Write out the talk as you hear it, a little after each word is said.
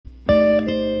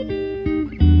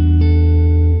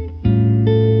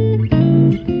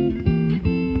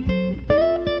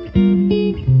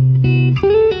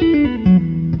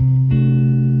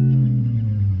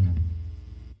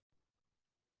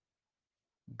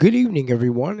Good evening,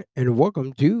 everyone, and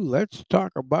welcome to Let's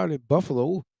Talk About It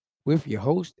Buffalo with your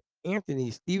host, Anthony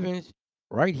Stevens,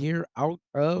 right here out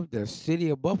of the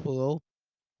city of Buffalo,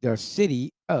 the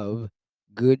city of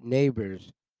good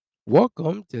neighbors.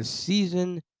 Welcome to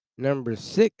season number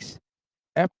 6,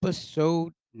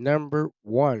 episode number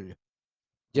 1.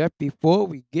 Just before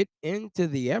we get into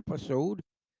the episode,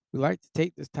 we'd like to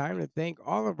take this time to thank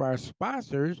all of our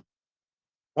sponsors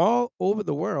all over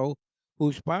the world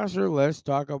who sponsor Let's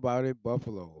Talk About It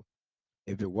Buffalo.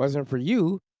 If it wasn't for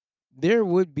you, there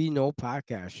would be no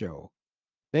podcast show.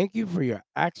 Thank you for your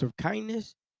acts of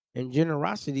kindness and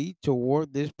generosity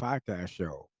toward this podcast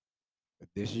show. If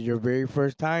this is your very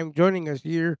first time joining us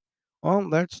here on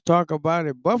Let's Talk About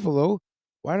It Buffalo,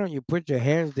 why don't you put your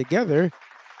hands together,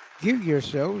 give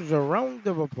yourselves a round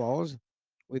of applause.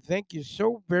 We thank you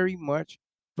so very much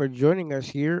for joining us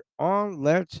here on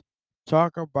Let's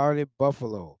Talk About It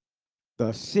Buffalo,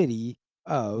 the city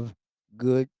of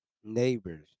good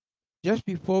neighbors. Just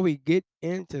before we get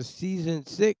into season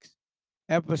 6,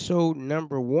 episode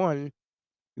number 1,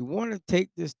 we want to take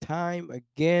this time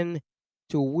again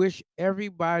to wish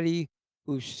everybody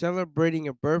who's celebrating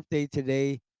a birthday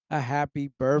today a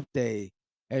happy birthday.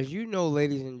 As you know,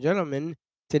 ladies and gentlemen,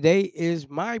 today is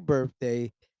my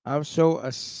birthday. I'm so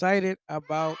excited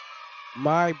about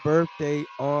my birthday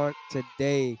on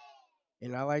today.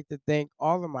 And I like to thank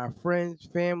all of my friends,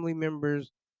 family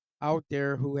members out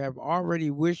there who have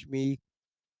already wished me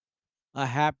a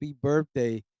happy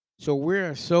birthday. So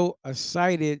we're so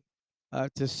excited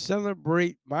to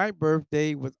celebrate my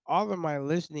birthday with all of my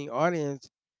listening audience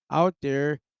out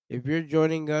there. If you're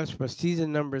joining us for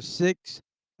season number 6,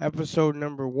 episode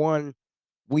number 1,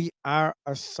 we are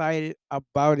excited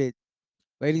about it.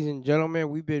 Ladies and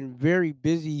gentlemen, we've been very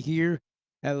busy here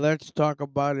at Let's Talk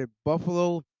About It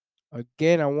Buffalo.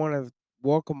 Again, I want to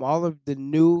welcome all of the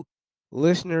new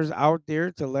listeners out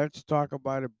there to Let's Talk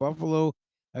About It Buffalo.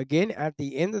 Again, at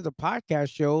the end of the podcast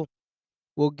show,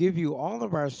 we'll give you all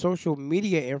of our social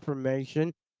media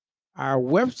information, our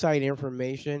website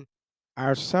information,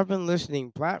 our 7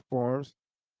 listening platforms.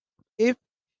 If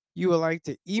you would like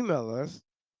to email us,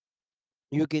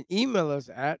 you can email us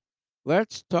at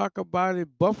let's talk about it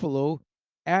buffalo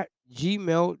at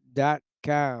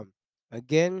gmail.com.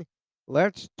 Again,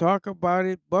 let's talk about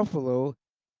it buffalo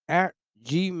at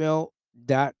gmail.com.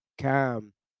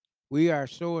 We are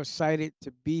so excited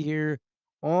to be here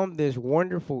on this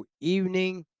wonderful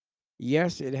evening.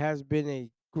 Yes, it has been a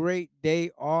great day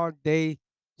all day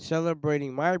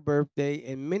celebrating my birthday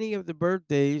and many of the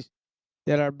birthdays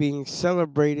that are being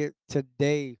celebrated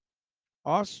today.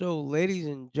 Also, ladies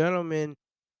and gentlemen,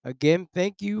 again,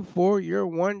 thank you for your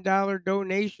 $1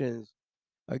 donations.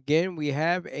 Again, we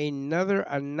have another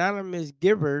anonymous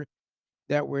giver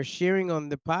that we're sharing on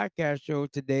the podcast show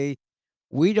today.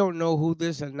 We don't know who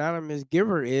this anonymous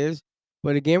giver is,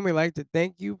 but again, we'd like to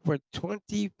thank you for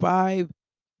 $25.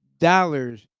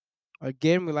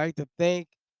 Again, we'd like to thank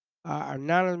our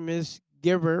anonymous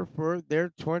giver for their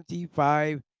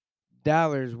 $25.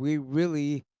 We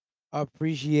really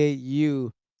appreciate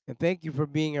you. And thank you for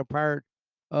being a part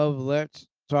of Let's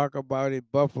Talk About It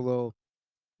Buffalo,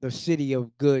 the city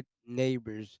of good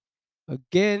neighbors.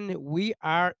 Again, we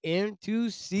are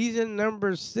into season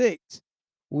number 6.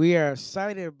 We are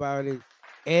excited about it,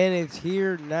 and it's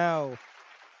here now.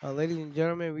 Ladies and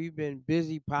gentlemen, we've been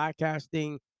busy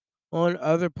podcasting on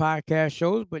other podcast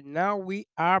shows, but now we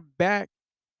are back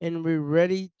and we're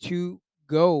ready to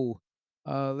go.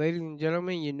 Ladies and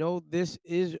gentlemen, you know, this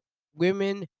is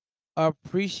Women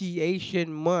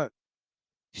Appreciation Month.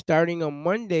 Starting on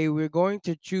Monday, we're going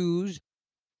to choose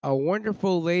a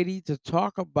wonderful lady to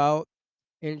talk about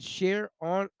and share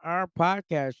on our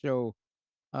podcast show.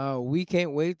 We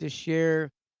can't wait to share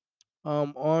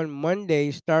on Monday,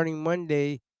 starting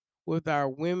Monday, with our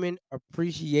Women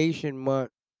Appreciation Month.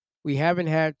 We haven't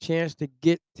had a chance to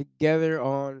get together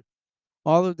on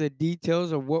all of the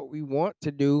details of what we want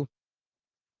to do,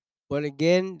 but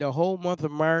again, the whole month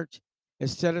of March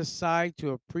is set aside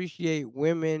to appreciate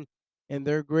women and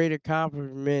their great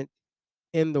accomplishment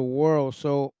in the world.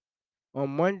 So on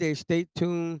Monday, stay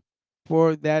tuned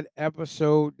for that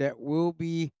episode that will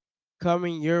be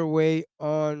coming your way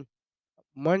on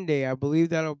Monday. I believe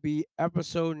that'll be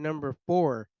episode number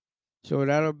 4. So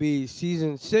that'll be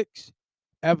season 6,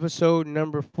 episode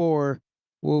number 4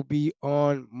 will be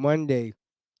on Monday.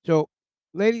 So,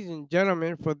 ladies and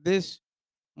gentlemen, for this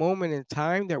moment in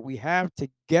time that we have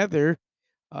together,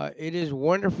 it is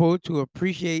wonderful to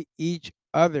appreciate each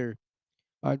other.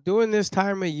 During this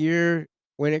time of year,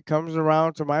 when it comes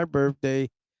around to my birthday,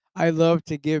 I love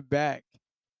to give back.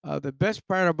 The best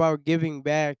part about giving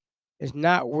back It's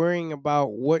not worrying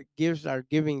about what gifts are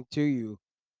giving to you.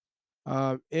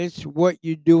 It's what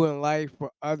you do in life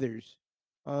for others.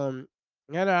 Um,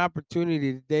 I had an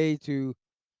opportunity today to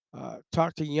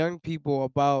talk to young people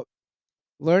about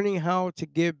learning how to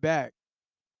give back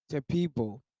to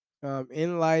people.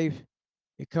 In life,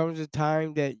 it comes a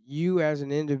time that you, as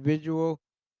an individual,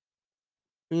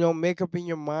 make up in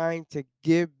your mind to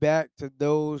give back to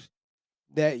those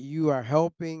that you are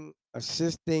helping,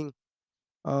 assisting.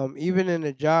 Even in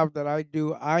the job that I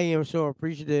do, I am so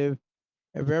appreciative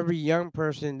of every young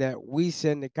person that we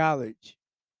send to college.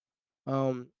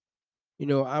 Um,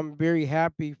 I'm very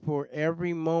happy for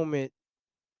every moment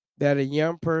that a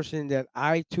young person that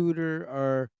I tutor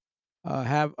or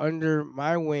have under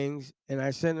my wings and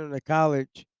I send them to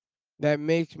college. That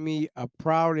makes me a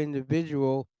proud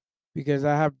individual because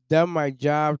I have done my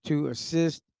job to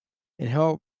assist and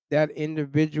help that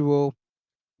individual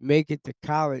make it to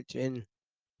college. And,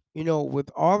 with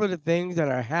all of the things that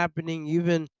are happening,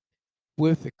 even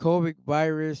with the COVID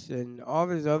virus and all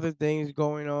these other things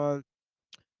going on,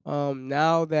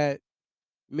 now that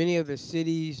many of the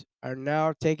cities are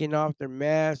now taking off their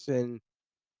masks and,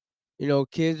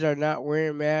 kids are not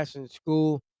wearing masks in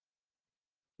school,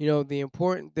 the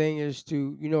important thing is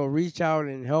to, reach out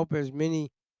and help as many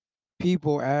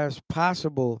people as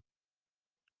possible.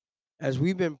 As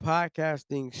we've been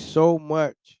podcasting so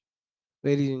much,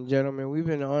 ladies and gentlemen, we've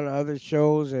been on other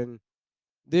shows, and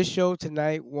this show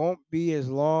tonight won't be as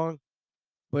long.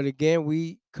 But again,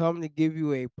 we come to give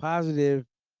you a positive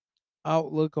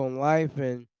outlook on life,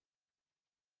 and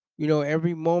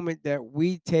every moment that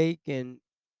we take and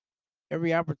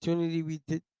every opportunity we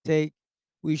take,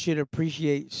 we should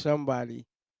appreciate somebody,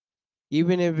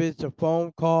 even if it's a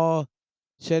phone call,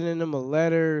 sending them a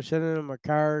letter, sending them a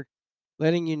card,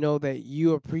 letting you know that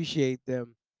you appreciate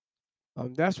them.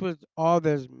 That's what all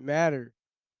that matter.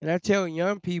 And I tell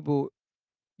young people,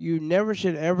 you never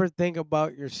should ever think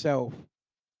about yourself.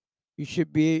 You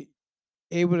should be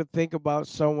able to think about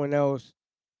someone else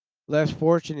less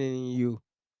fortunate than you.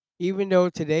 Even though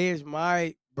today is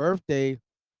my birthday,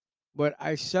 but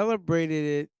I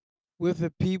celebrated it with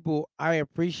the people I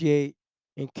appreciate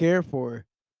and care for.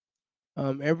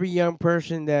 Every young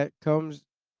person that comes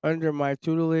under my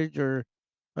tutelage or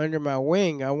under my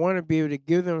wing, I want to be able to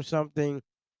give them something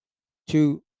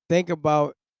to think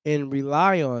about and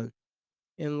rely on.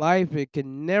 In life, it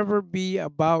can never be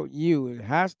about you. It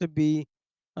has to be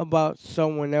about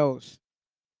someone else.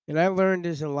 And I learned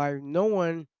this in life. No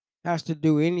one has to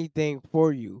do anything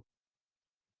for you.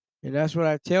 And that's what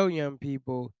I tell young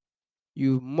people.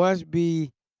 You must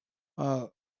be uh,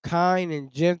 kind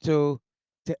and gentle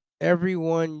to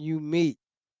everyone you meet.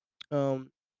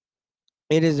 Um,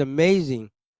 it is amazing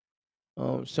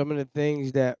some of the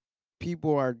things that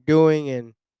people are doing,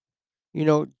 and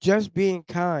just being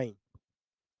kind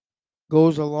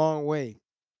goes a long way.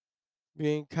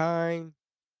 Being kind,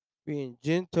 being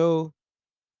gentle,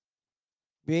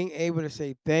 being able to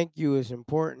say thank you is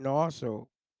important also.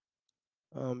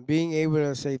 Being able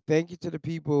to say thank you to the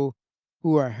people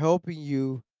who are helping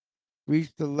you reach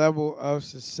the level of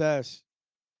success.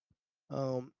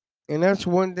 Um, and that's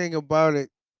one thing about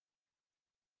it.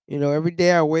 Every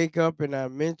day I wake up and I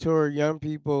mentor young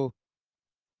people,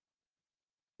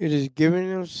 it is giving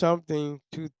them something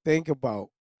to think about,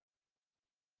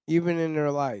 even in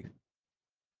their life.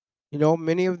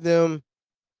 Many of them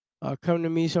come to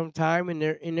me sometime and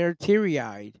they're teary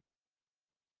eyed.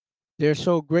 They're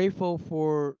so grateful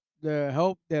for the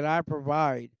help that I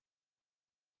provide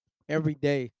every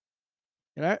day.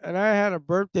 And I had a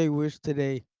birthday wish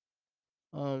today,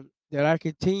 that I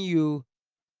continue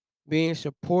being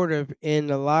supportive in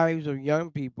the lives of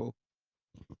young people.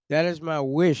 That is my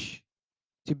wish,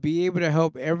 to be able to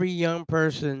help every young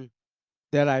person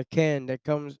that I can that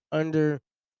comes under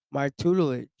my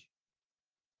tutelage.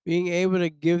 Being able to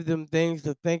give them things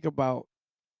to think about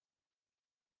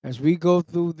as we go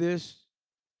through this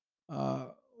uh,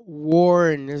 war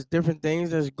and there's different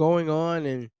things that's going on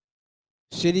and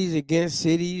cities against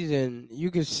cities, and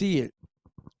you can see it.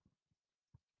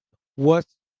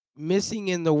 What's missing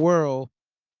in the world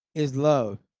is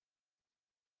love.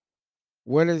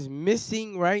 What is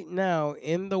missing right now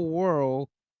in the world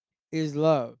is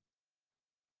love.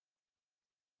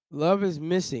 Love is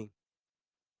missing.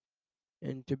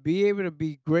 And to be able to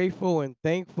be grateful and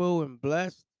thankful and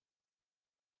blessed,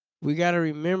 we got to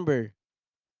remember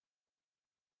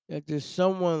that there's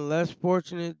someone less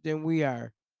fortunate than we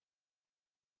are.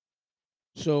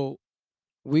 So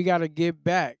we got to give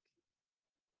back.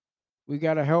 We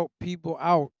got to help people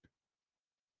out.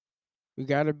 We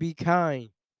got to be kind.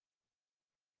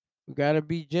 We got to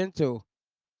be gentle.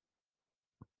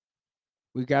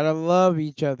 We got to love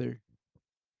each other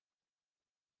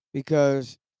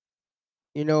because,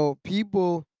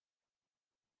 people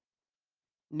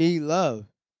need love.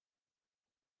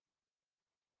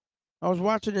 I was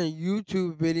watching a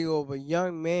YouTube video of a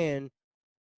young man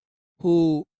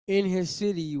who in his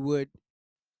city would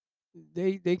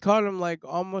they called him like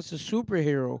almost a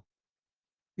superhero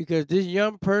because this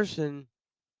young person,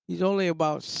 he's only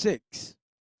about 6,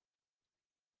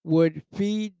 would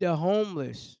feed the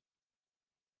homeless.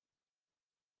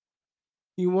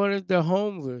 He wanted the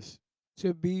homeless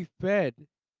to be fed.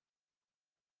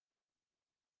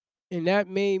 And that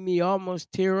made me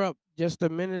almost tear up just a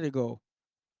minute ago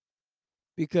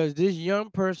because this young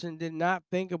person did not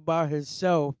think about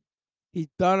himself. He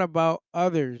thought about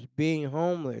others being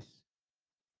homeless.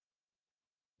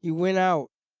 He went out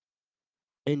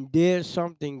and did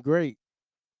something great.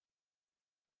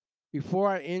 Before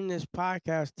I end this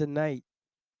podcast tonight,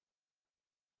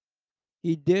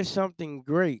 he did something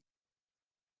great.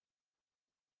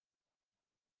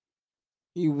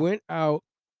 He went out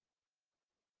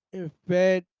and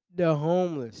fed the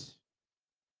homeless.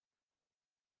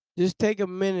 Just take a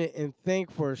minute and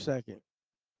think for a second.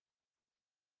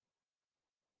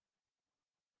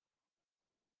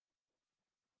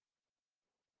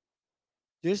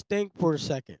 Just think for a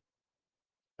second.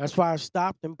 That's why I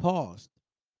stopped and paused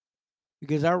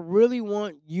because I really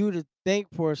want you to think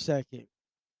for a second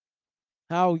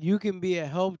how you can be a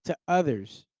help to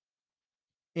others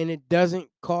and it doesn't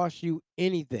cost you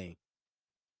anything.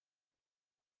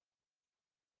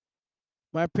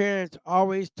 My parents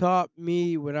always taught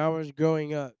me when I was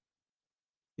growing up,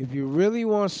 if you really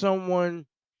want someone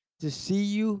to see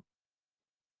you,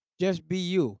 just be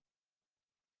you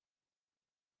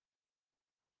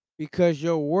because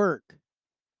your work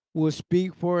will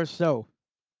speak for itself.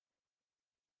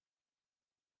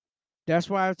 That's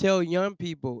why I tell young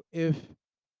people, if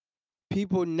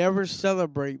people never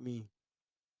celebrate me,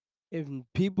 if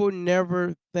people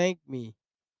never thank me,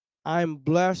 I'm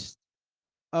blessed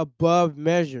above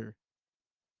measure.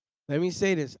 Let me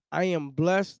say this, I am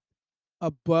blessed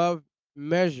above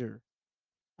measure.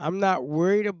 I'm not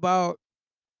worried about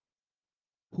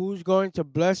who's going to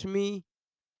bless me,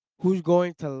 who's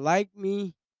going to like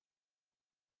me.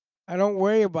 I don't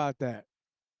worry about that.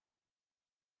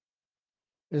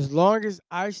 As long as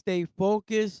I stay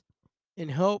focused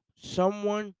and help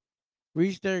someone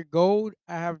reach their goal,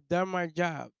 I have done my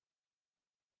job.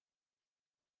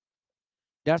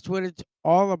 That's what it's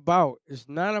all about. It's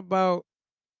not about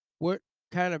what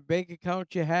kind of bank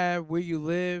account you have, where you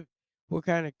live, what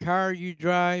kind of car you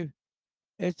drive.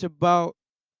 It's about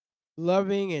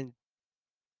loving and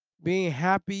being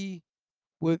happy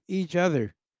with each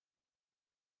other.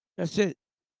 That's it.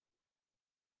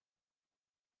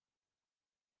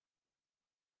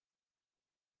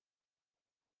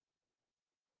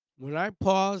 When I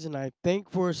pause and I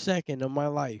think for a second of my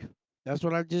life, that's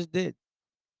what I just did.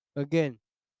 Again,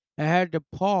 I had to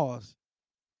pause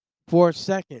for a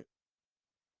second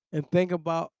and think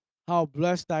about how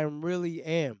blessed I really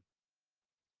am.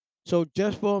 So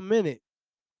just for a minute,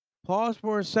 pause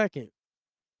for a second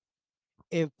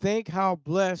and think how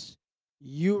blessed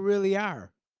you really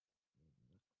are.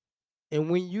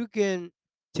 And when you can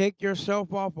take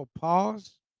yourself off a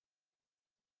pause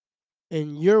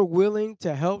and you're willing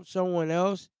to help someone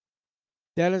else,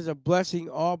 that is a blessing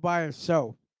all by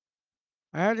itself.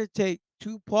 I had to take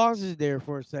 2 pauses there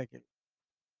for a second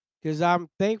because I'm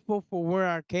thankful for where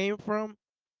I came from.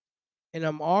 And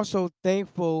I'm also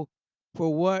thankful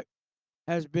for what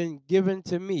has been given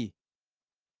to me.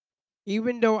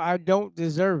 Even though I don't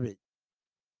deserve it,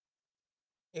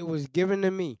 it was given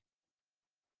to me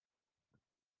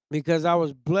because I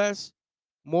was blessed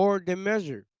more than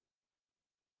measured.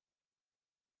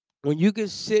 When you can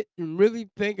sit and really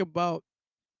think about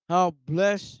how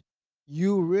blessed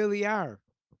you really are,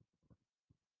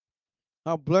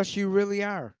 how blessed you really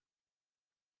are,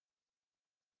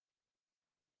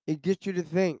 it gets you to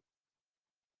think.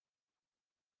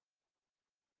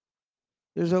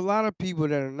 There's a lot of people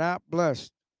that are not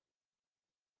blessed.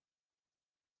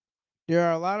 There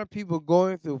are a lot of people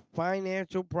going through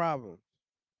financial problems,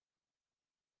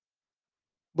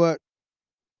 but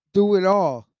through it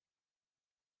all,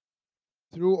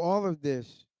 through all of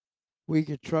this, we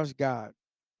can trust God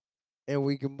and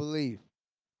we can believe.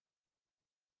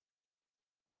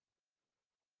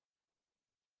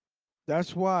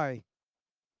 That's why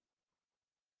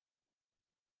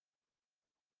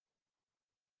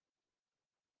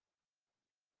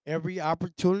every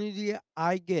opportunity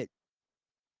I get,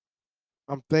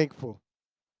 I'm thankful.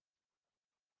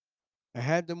 I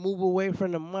had to move away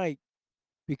from the mic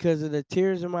because of the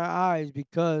tears in my eyes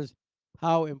because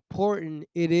how important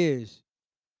it is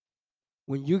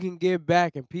when you can give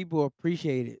back and people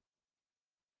appreciate it.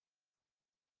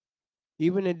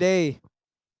 Even today,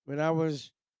 when I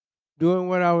was doing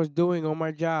what I was doing on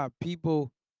my job,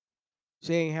 people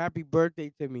saying happy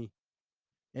birthday to me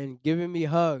and giving me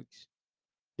hugs,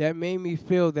 that made me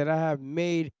feel that I have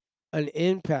made an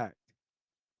impact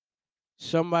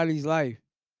somebody's life.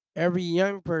 Every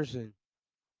young person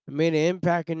made an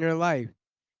impact in their life,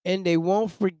 and they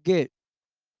won't forget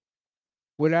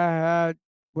what I had,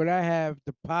 what I have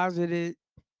deposited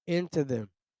into them.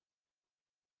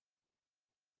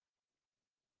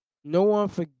 No one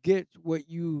forgets what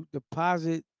you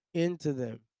deposit into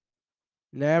them.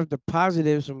 And I have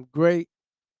deposited some great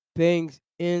things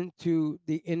into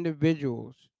the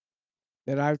individuals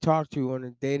that I talk to on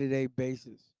a day to day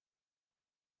basis.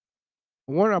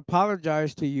 I want to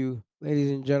apologize to you, ladies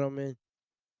and gentlemen,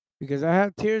 because I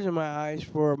had tears in my eyes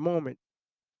for a moment,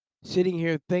 sitting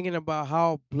here thinking about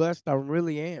how blessed I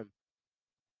really am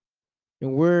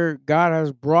and where God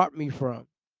has brought me from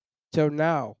till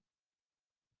now.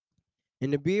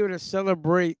 And to be able to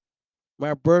celebrate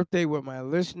my birthday with my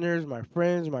listeners, my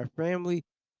friends, my family,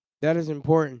 that is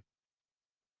important.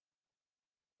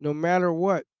 No matter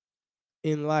what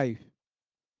in life,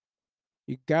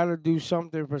 you got to do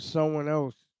something for someone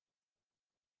else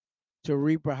to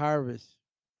reap a harvest.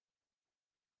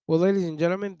 Well, ladies and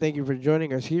gentlemen, thank you for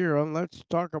joining us here on Let's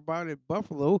Talk About It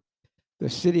Buffalo, the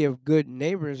city of good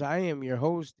neighbors. I am your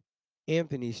host,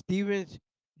 Anthony Stevens.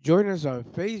 Join us on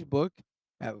Facebook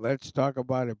at Let's Talk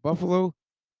About It Buffalo.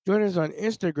 Join us on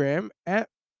Instagram at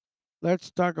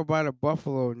Let's Talk About It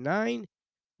Buffalo 9.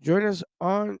 Join us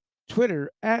on Twitter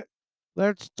at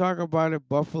Let's Talk About It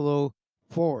Buffalo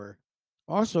 4.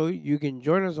 Also, you can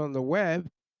join us on the web.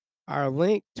 Our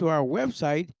link to our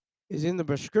website is in the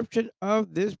description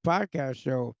of this podcast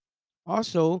show.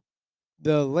 Also,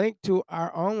 the link to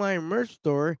our online merch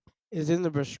store is in the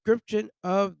description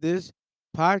of this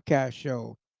podcast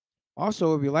show.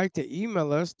 Also, if you'd like to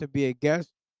email us to be a guest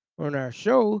on our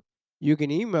show, you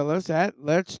can email us at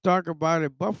let's talk about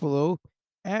it buffalo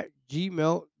at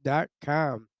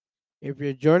gmail.com. If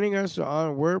you're joining us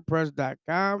on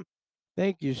wordpress.com,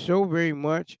 thank you so very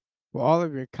much for all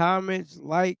of your comments,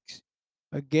 likes.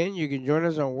 Again, you can join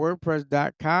us on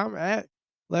wordpress.com at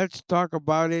let's talk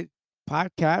about it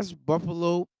podcast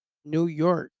Buffalo, New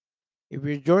York. If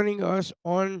you're joining us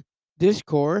on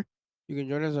Discord, you can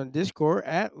join us on Discord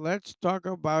at Let's Talk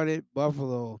About It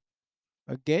Buffalo.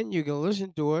 Again, you can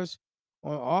listen to us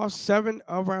on all 7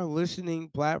 of our listening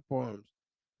platforms,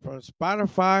 from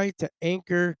Spotify to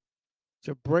Anchor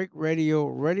to Break Radio,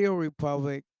 Radio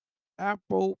Republic,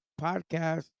 Apple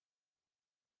Podcasts,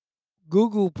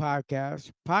 Google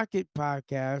Podcasts, Pocket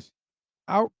Podcasts,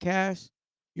 Outcast.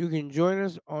 You can join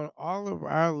us on all of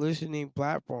our listening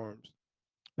platforms.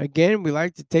 Again, we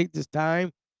like to take this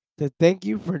time to thank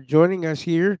you for joining us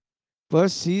here for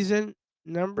season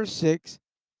number 6,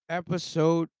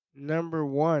 episode number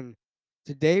 1.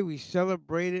 Today we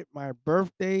celebrated my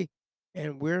birthday,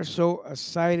 and we're so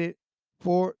excited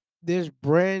for this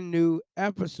brand new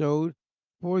episode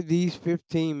for these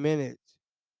 15 minutes.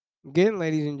 Again,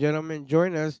 ladies and gentlemen,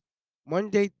 join us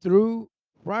Monday through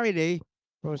Friday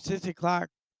from 6 o'clock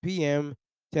p.m.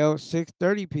 till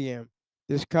 6:30 p.m.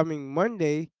 This coming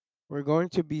Monday, we're going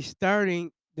to be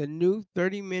starting the new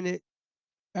 30-minute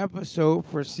episode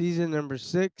for season number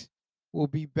 6. We'll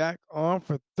be back on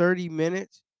for 30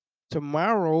 minutes.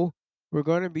 Tomorrow, we're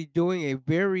going to be doing a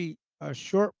very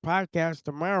short podcast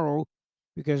tomorrow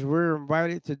because we're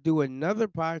invited to do another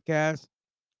podcast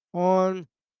on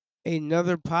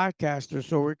another podcaster.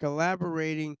 So we're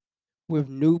collaborating with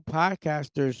new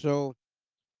podcasters. So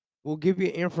we'll give you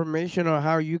information on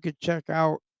how you could check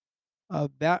out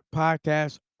that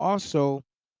podcast also.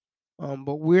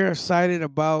 But we're excited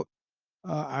about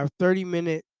our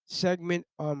 30-minute segment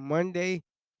on Monday.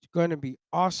 It's going to be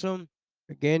awesome.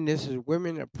 Again, this is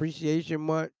Women Appreciation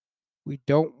Month. We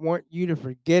don't want you to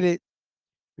forget it.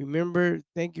 Remember,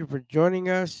 thank you for joining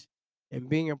us and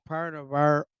being a part of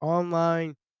our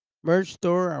online merch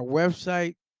store, our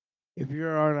website. If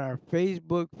you're on our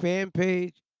Facebook fan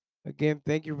page, again,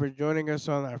 thank you for joining us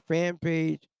on our fan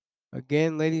page.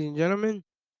 Again, ladies and gentlemen,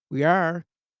 we are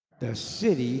the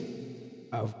city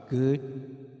of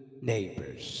good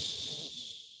neighbors.